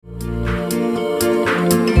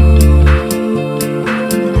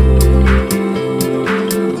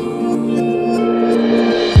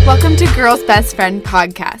Girl's Best Friend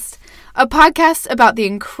podcast, a podcast about the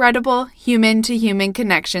incredible human-to-human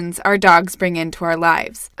connections our dogs bring into our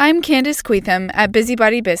lives. I'm Candace Queetham at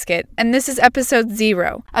Busybody Biscuit, and this is episode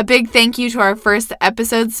 0. A big thank you to our first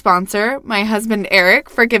episode sponsor, my husband Eric,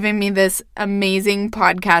 for giving me this amazing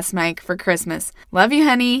podcast mic for Christmas. Love you,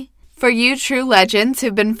 honey. For you true legends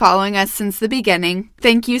who've been following us since the beginning,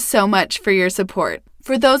 thank you so much for your support.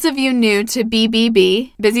 For those of you new to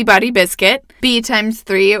BBB, Busybody Biscuit, B times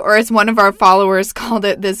 3, or as one of our followers called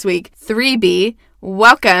it this week, 3B,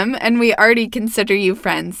 welcome, and we already consider you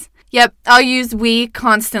friends. Yep, I'll use we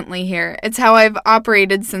constantly here. It's how I've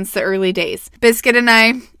operated since the early days. Biscuit and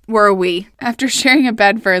I, we're a we. After sharing a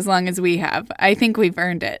bed for as long as we have, I think we've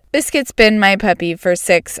earned it. Biscuit's been my puppy for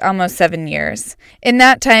 6, almost 7 years. In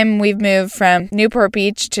that time, we've moved from Newport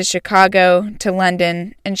Beach to Chicago to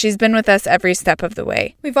London, and she's been with us every step of the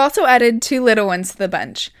way. We've also added 2 little ones to the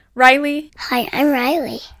bunch, Riley. Hi, I'm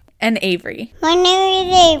Riley. And Avery. My name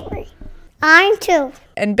is Avery. I'm 2.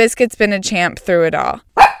 And Biscuit's been a champ through it all.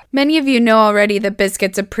 Many of you know already that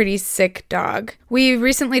Biscuit's a pretty sick dog. We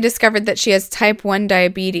recently discovered that she has type 1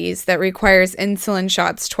 diabetes that requires insulin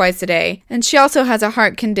shots twice a day, and she also has a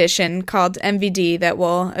heart condition called MVD that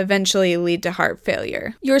will eventually lead to heart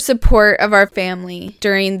failure. Your support of our family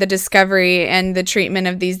during the discovery and the treatment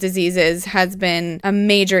of these diseases has been a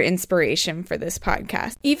major inspiration for this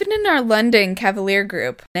podcast. Even in our London Cavalier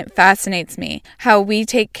group, it fascinates me how we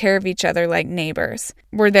take care of each other like neighbors.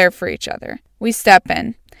 We're there for each other. We step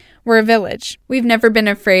in. We're a village. We've never been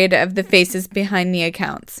afraid of the faces behind the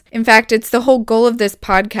accounts. In fact, it's the whole goal of this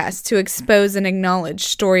podcast to expose and acknowledge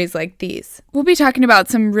stories like these. We'll be talking about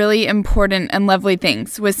some really important and lovely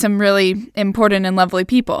things with some really important and lovely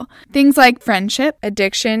people. Things like friendship,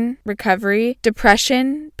 addiction, recovery,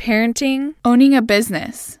 depression, parenting, owning a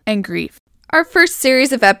business, and grief. Our first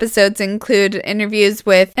series of episodes include interviews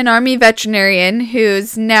with an Army veterinarian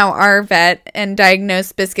who's now our vet and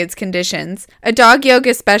diagnosed Biscuit's conditions, a dog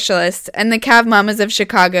yoga specialist, and the Cav Mamas of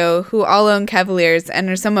Chicago who all own Cavaliers and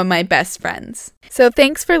are some of my best friends. So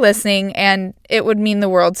thanks for listening, and it would mean the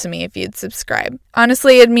world to me if you'd subscribe.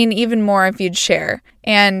 Honestly, it'd mean even more if you'd share.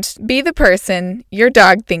 And be the person your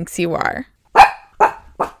dog thinks you are.